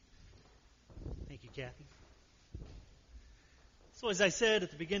Kathy. So as I said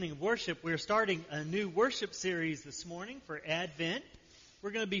at the beginning of worship, we're starting a new worship series this morning for Advent.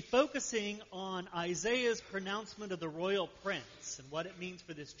 We're going to be focusing on Isaiah's pronouncement of the royal prince and what it means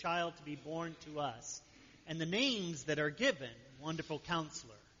for this child to be born to us. And the names that are given: Wonderful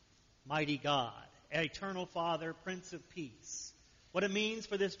Counselor, Mighty God, Eternal Father, Prince of Peace. What it means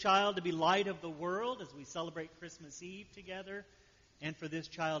for this child to be light of the world as we celebrate Christmas Eve together, and for this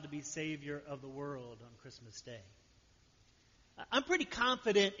child to be Savior of the world on Christmas Day. I'm pretty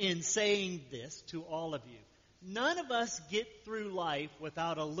confident in saying this to all of you. None of us get through life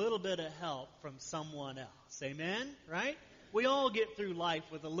without a little bit of help from someone else. Amen? Right? We all get through life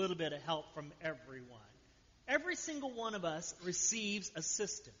with a little bit of help from everyone. Every single one of us receives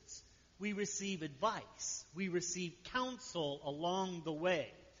assistance. We receive advice. We receive counsel along the way.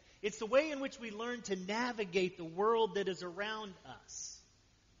 It's the way in which we learn to navigate the world that is around us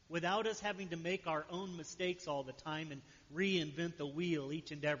without us having to make our own mistakes all the time and reinvent the wheel,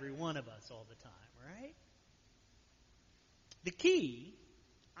 each and every one of us all the time, right? The key,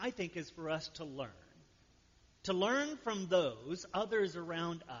 I think, is for us to learn. To learn from those others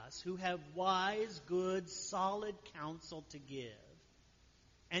around us who have wise, good, solid counsel to give,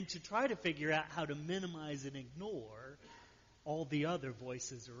 and to try to figure out how to minimize and ignore all the other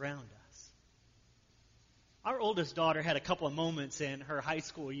voices around us. Our oldest daughter had a couple of moments in her high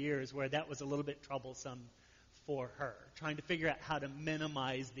school years where that was a little bit troublesome for her, trying to figure out how to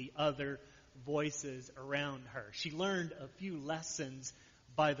minimize the other voices around her. She learned a few lessons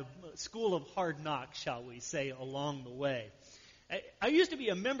by the school of hard knocks, shall we say, along the way. I used to be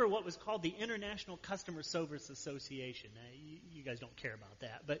a member of what was called the International Customer Service Association. Now, you guys don't care about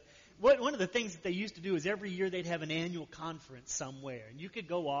that. But one of the things that they used to do is every year they'd have an annual conference somewhere. And you could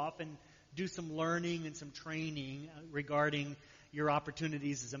go off and do some learning and some training regarding your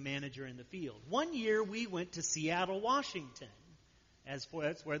opportunities as a manager in the field. One year we went to Seattle, Washington. That's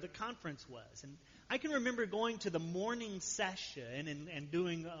where the conference was. And I can remember going to the morning session and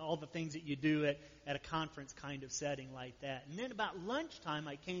doing all the things that you do at a conference kind of setting like that. And then about lunchtime,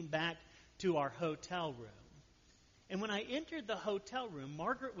 I came back to our hotel room. And when I entered the hotel room,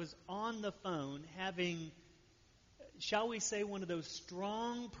 Margaret was on the phone having, shall we say, one of those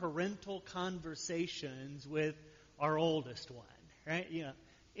strong parental conversations with our oldest one, right? You know,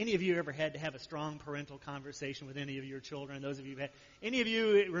 any of you ever had to have a strong parental conversation with any of your children? Those of you who had, any of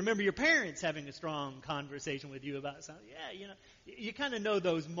you remember your parents having a strong conversation with you about something? Yeah, you know, you kind of know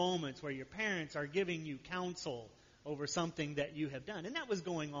those moments where your parents are giving you counsel over something that you have done. And that was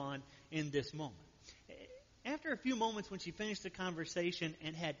going on in this moment. After a few moments when she finished the conversation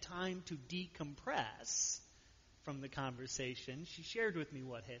and had time to decompress from the conversation, she shared with me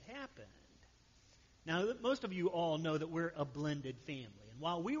what had happened. Now, most of you all know that we're a blended family. And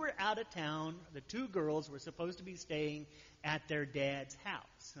while we were out of town, the two girls were supposed to be staying at their dad's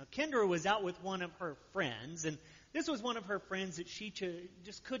house. Now, Kendra was out with one of her friends, and this was one of her friends that she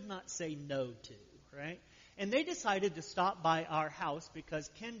just could not say no to, right? And they decided to stop by our house because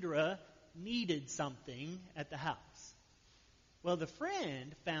Kendra needed something at the house. Well, the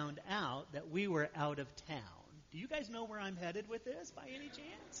friend found out that we were out of town. Do you guys know where I'm headed with this by any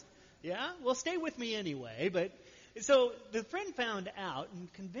chance? Yeah? Well, stay with me anyway. But so the friend found out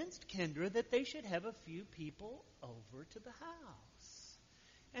and convinced Kendra that they should have a few people over to the house.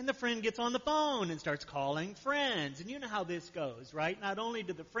 And the friend gets on the phone and starts calling friends. And you know how this goes, right? Not only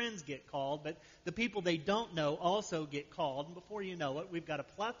do the friends get called, but the people they don't know also get called. And before you know it, we've got a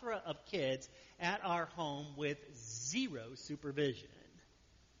plethora of kids at our home with zero supervision.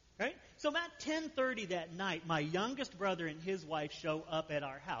 Right? So about 10:30 that night, my youngest brother and his wife show up at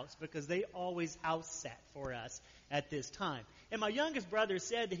our house because they always house sat for us at this time. And my youngest brother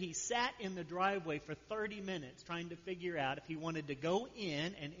said that he sat in the driveway for 30 minutes trying to figure out if he wanted to go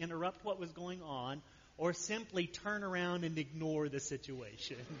in and interrupt what was going on or simply turn around and ignore the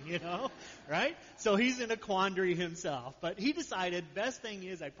situation, you know, right? So he's in a quandary himself. But he decided best thing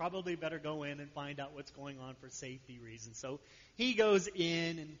is I probably better go in and find out what's going on for safety reasons. So he goes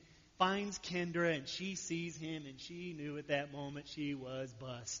in and finds Kendra, and she sees him, and she knew at that moment she was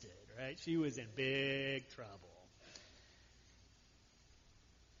busted, right? She was in big trouble.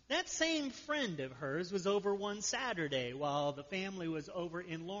 That same friend of hers was over one Saturday while the family was over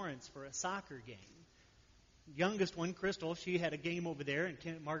in Lawrence for a soccer game. Youngest one, Crystal, she had a game over there,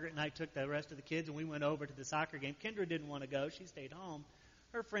 and Margaret and I took the rest of the kids, and we went over to the soccer game. Kendra didn't want to go. She stayed home.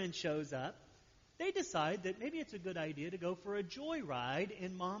 Her friend shows up. They decide that maybe it's a good idea to go for a joyride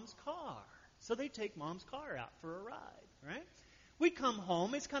in Mom's car. So they take Mom's car out for a ride, right? We come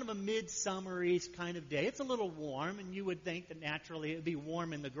home. It's kind of a midsummery kind of day. It's a little warm, and you would think that naturally it would be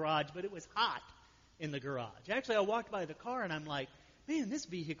warm in the garage, but it was hot in the garage. Actually, I walked by the car and I'm like, man, this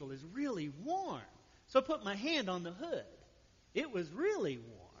vehicle is really warm. So I put my hand on the hood. It was really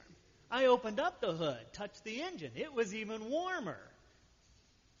warm. I opened up the hood, touched the engine. It was even warmer.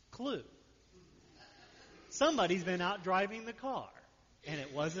 Clue. Somebody's been out driving the car, and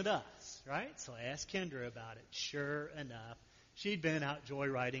it wasn't us, right? So I asked Kendra about it. Sure enough, she'd been out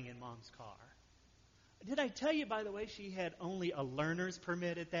joyriding in Mom's car. Did I tell you, by the way, she had only a learner's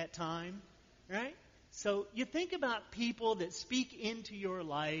permit at that time, right? So you think about people that speak into your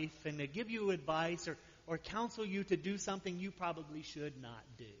life and they give you advice or counsel you to do something you probably should not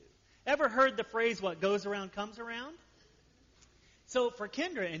do. Ever heard the phrase, what goes around comes around? So for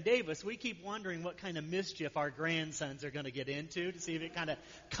Kendra and Davis, we keep wondering what kind of mischief our grandsons are going to get into to see if it kind of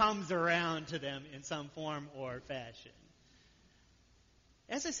comes around to them in some form or fashion.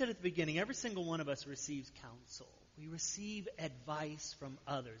 As I said at the beginning, every single one of us receives counsel. We receive advice from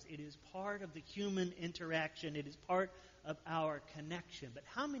others. It is part of the human interaction. It is part of our connection. But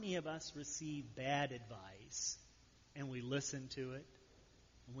how many of us receive bad advice and we listen to it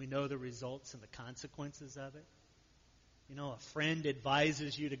and we know the results and the consequences of it? You know, a friend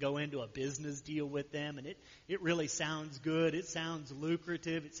advises you to go into a business deal with them, and it really sounds good. It sounds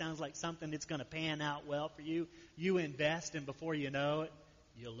lucrative. It sounds like something that's going to pan out well for you. You invest, and before you know it,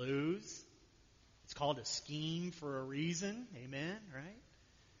 you lose. It's called a scheme for a reason. Amen, right?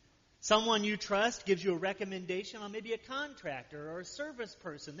 Someone you trust gives you a recommendation on maybe a contractor or a service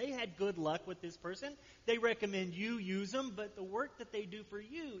person. They had good luck with this person. They recommend you use them, but the work that they do for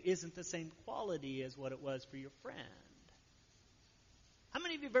you isn't the same quality as what it was for your friend. How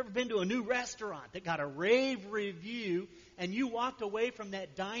many of you have ever been to a new restaurant that got a rave review and you walked away from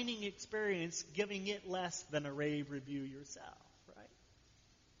that dining experience giving it less than a rave review yourself, right?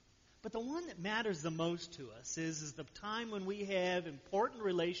 But the one that matters the most to us is the time when we have important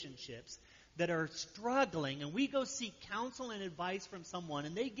relationships that are struggling and we go seek counsel and advice from someone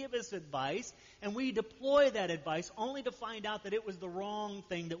and they give us advice and we deploy that advice only to find out that it was the wrong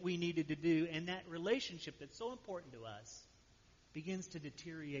thing that we needed to do, and that relationship that's so important to us begins to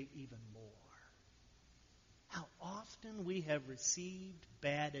deteriorate even more. How often we have received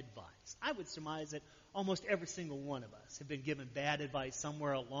bad advice. I would surmise that almost every single one of us have been given bad advice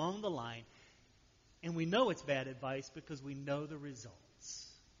somewhere along the line, and we know it's bad advice because we know the results.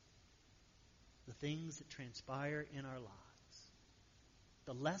 The things that transpire in our lives.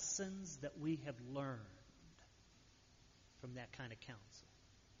 The lessons that we have learned from that kind of counsel.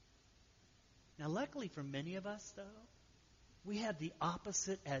 Now, luckily for many of us, though, we have the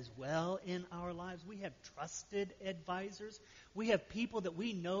opposite as well in our lives. We have trusted advisors. We have people that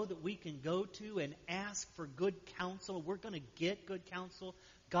we know that we can go to and ask for good counsel. We're going to get good counsel,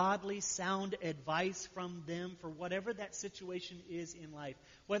 godly, sound advice from them for whatever that situation is in life.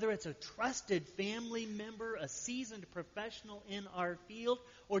 Whether it's a trusted family member, a seasoned professional in our field,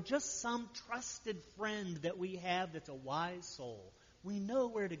 or just some trusted friend that we have that's a wise soul. We know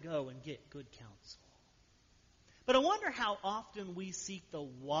where to go and get good counsel. But I wonder how often we seek the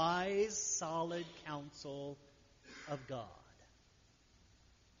wise, solid counsel of God.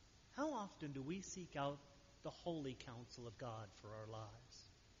 How often do we seek out the holy counsel of God for our lives?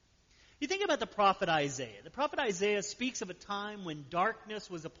 You think about the prophet Isaiah. The prophet Isaiah speaks of a time when darkness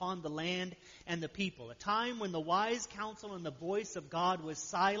was upon the land and the people. A time when the wise counsel and the voice of God was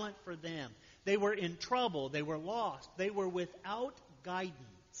silent for them. They were in trouble. They were lost. They were without guidance.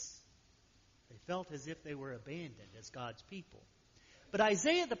 They felt as if they were abandoned as God's people. But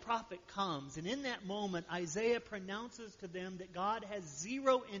Isaiah the prophet comes, and in that moment, Isaiah pronounces to them that God has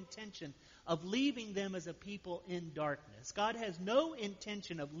zero intention of leaving them as a people in darkness. God has no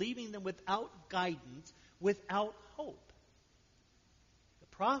intention of leaving them without guidance, without hope.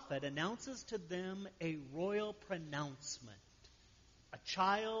 The prophet announces to them a royal pronouncement. A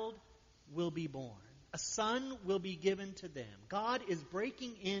child will be born. A son will be given to them. God is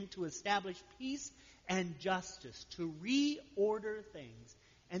breaking in to establish peace and justice, to reorder things.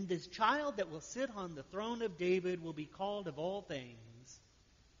 And this child that will sit on the throne of David will be called of all things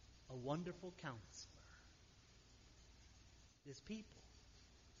a wonderful counselor. This people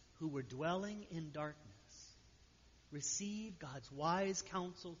who were dwelling in darkness received God's wise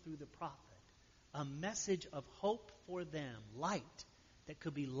counsel through the prophet, a message of hope for them, light that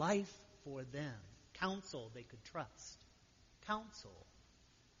could be life for them. Counsel they could trust. Counsel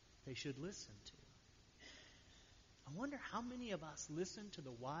they should listen to. I wonder how many of us listen to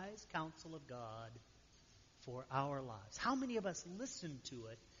the wise counsel of God for our lives. How many of us listen to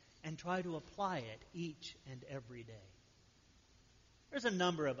it and try to apply it each and every day? There's a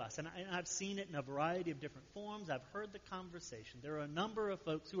number of us, and I've seen it in a variety of different forms. I've heard the conversation. There are a number of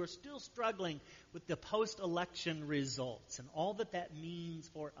folks who are still struggling with the post-election results and all that that means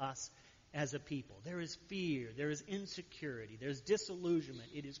for us as a people. There is fear. There is insecurity. There's disillusionment.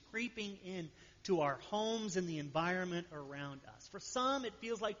 It is creeping into our homes and the environment around us. For some, it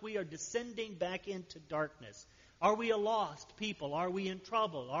feels like we are descending back into darkness. Are we a lost people? Are we in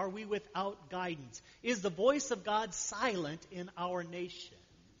trouble? Are we without guidance? Is the voice of God silent in our nation?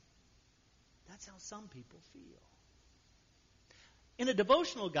 That's how some people feel. In a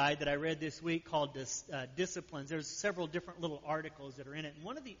devotional guide that I read this week called Disciplines, there's several different little articles that are in it. And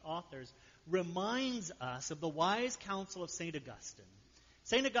one of the authors reminds us of the wise counsel of St. Augustine.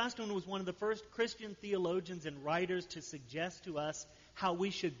 St. Augustine was one of the first Christian theologians and writers to suggest to us how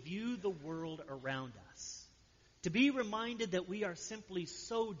we should view the world around us. To be reminded that we are simply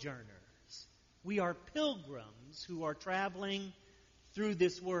sojourners. We are pilgrims who are traveling through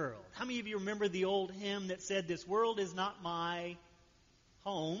this world. How many of you remember the old hymn that said, "This world is not my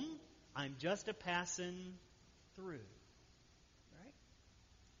home, I'm just a passing through"? Right?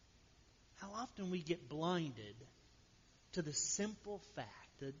 How often we get blinded to the simple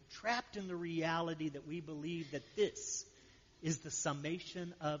fact, that trapped in the reality that we believe that this is the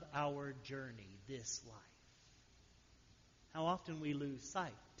summation of our journey, this life. How often we lose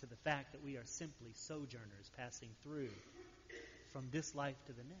sight to the fact that we are simply sojourners passing through from this life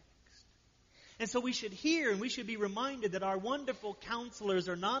to the next. And so we should hear and we should be reminded that our wonderful counselors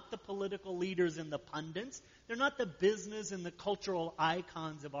are not the political leaders and the pundits. They're not the business and the cultural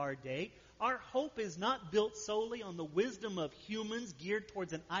icons of our day. Our hope is not built solely on the wisdom of humans geared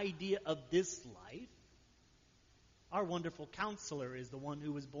towards an idea of this life. Our wonderful counselor is the one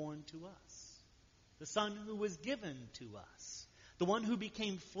who was born to us. The Son who was given to us, the one who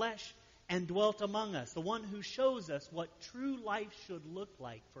became flesh and dwelt among us, the one who shows us what true life should look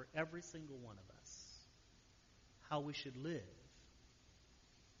like for every single one of us, how we should live.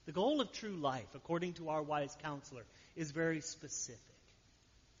 The goal of true life, according to our wise counselor, is very specific.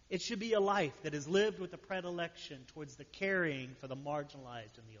 It should be a life that is lived with a predilection towards the caring for the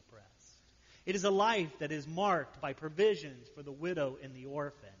marginalized and the oppressed. It is a life that is marked by provisions for the widow and the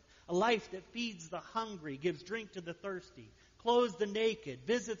orphan. A life that feeds the hungry, gives drink to the thirsty, clothes the naked,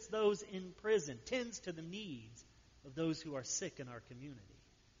 visits those in prison, tends to the needs of those who are sick in our community.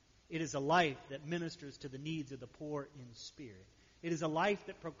 It is a life that ministers to the needs of the poor in spirit. It is a life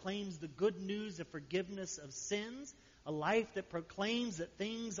that proclaims the good news of forgiveness of sins, a life that proclaims that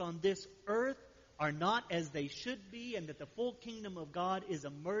things on this earth are not as they should be, and that the full kingdom of God is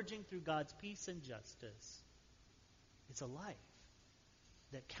emerging through God's peace and justice. It's a life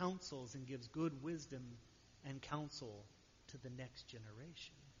that counsels and gives good wisdom and counsel to the next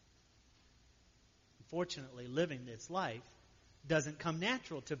generation. Unfortunately, living this life doesn't come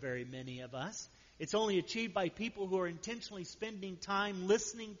natural to very many of us. It's only achieved by people who are intentionally spending time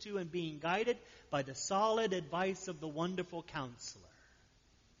listening to and being guided by the solid advice of the wonderful counselor.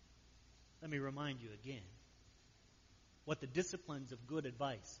 Let me remind you again what the disciplines of good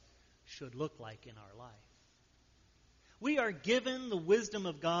advice should look like in our life. We are given the wisdom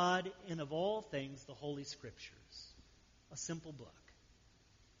of God and of all things the Holy Scriptures. A simple book.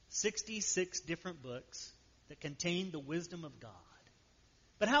 66 different books that contain the wisdom of God.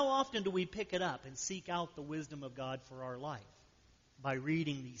 But how often do we pick it up and seek out the wisdom of God for our life? By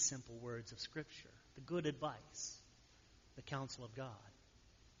reading these simple words of Scripture. The good advice. The counsel of God.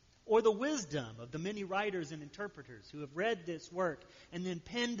 Or the wisdom of the many writers and interpreters who have read this work and then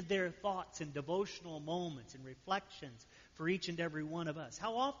penned their thoughts in devotional moments and reflections for each and every one of us.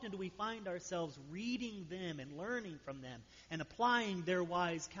 How often do we find ourselves reading them and learning from them and applying their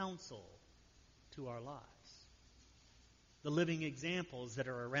wise counsel to our lives? The living examples that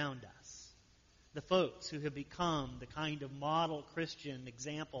are around us. The folks who have become the kind of model Christian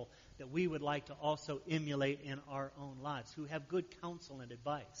example that we would like to also emulate in our own lives, who have good counsel and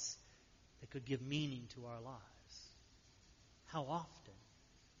advice that could give meaning to our lives. How often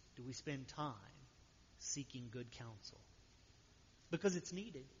do we spend time seeking good counsel? Because it's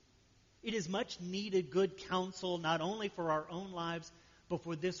needed. It is much needed good counsel, not only for our own lives, but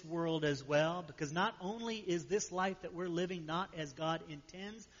for this world as well. Because not only is this life that we're living not as God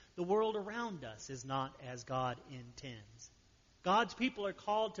intends, the world around us is not as God intends. God's people are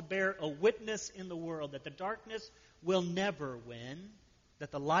called to bear a witness in the world that the darkness will never win,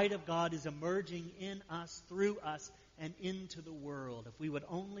 that the light of God is emerging in us, through us, and into the world, if we would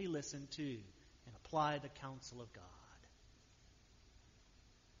only listen to and apply the counsel of God.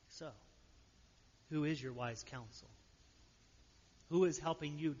 So, who is your wise counsel? Who is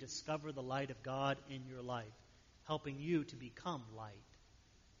helping you discover the light of God in your life helping you to become light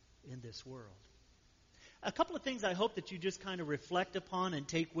in this world. A couple of things I hope that you just kind of reflect upon and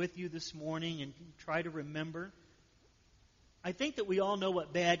take with you this morning and try to remember. I think that we all know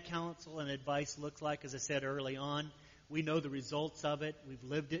what bad counsel and advice looks like, as I said early on. We know the results of it. We've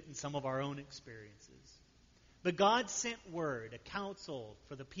lived it in some of our own experiences. But God sent word, a counsel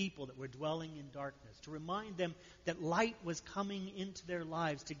for the people that were dwelling in darkness, to remind them that light was coming into their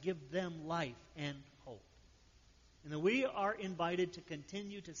lives to give them life and hope. And that we are invited to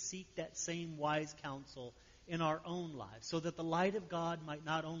continue to seek that same wise counsel in our own lives, so that the light of God might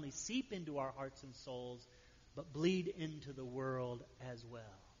not only seep into our hearts and souls, but bleed into the world as well.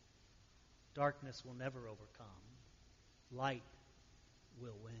 Darkness will never overcome. Light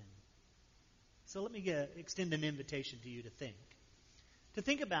will win. So let me extend an invitation to you to think. To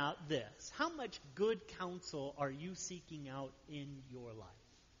think about this. How much good counsel are you seeking out in your life?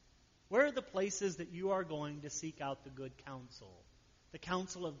 Where are the places that you are going to seek out the good counsel? The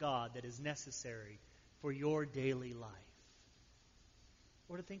counsel of God that is necessary for your daily life?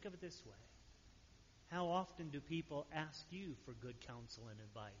 Or to think of it this way. How often do people ask you for good counsel and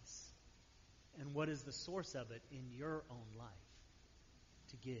advice? And what is the source of it in your own life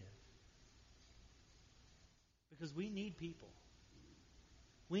to give? Because we need people.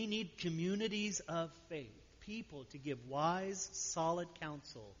 We need communities of faith. People to give wise, solid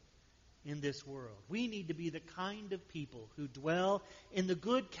counsel in this world. We need to be the kind of people who dwell in the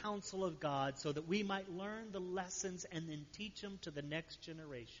good counsel of God so that we might learn the lessons and then teach them to the next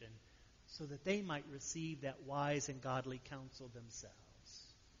generation so that they might receive that wise and godly counsel themselves.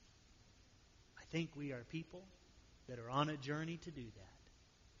 I think we are people that are on a journey to do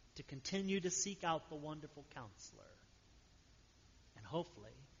that, to continue to seek out the wonderful counselor, and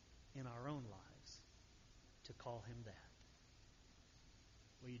hopefully, in our own lives, to call him that.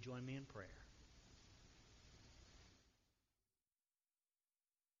 Will you join me in prayer?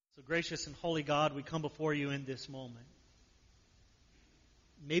 So gracious and holy God, we come before you in this moment.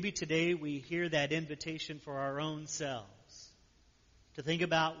 Maybe today we hear that invitation for our own selves to think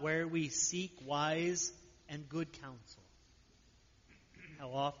about where we seek wise and good counsel.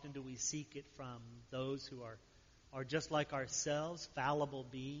 How often do we seek it from those who are just like ourselves, fallible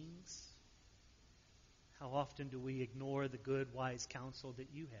beings? How often do we ignore the good, wise counsel that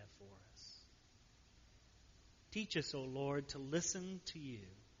you have for us? Teach us, O Lord, to listen to you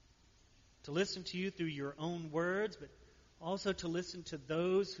through your own words, but also to listen to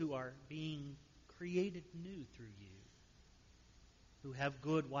those who are being created new through you, who have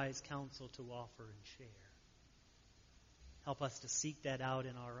good, wise counsel to offer and share. Help us to seek that out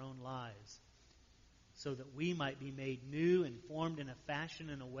in our own lives so that we might be made new and formed in a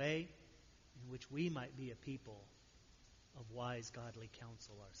fashion and a way in which we might be a people of wise, godly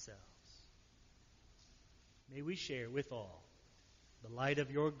counsel ourselves. May we share with all the light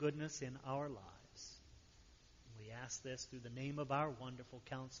of your goodness in our lives. We ask this through the name of our wonderful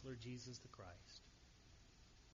counselor, Jesus the Christ.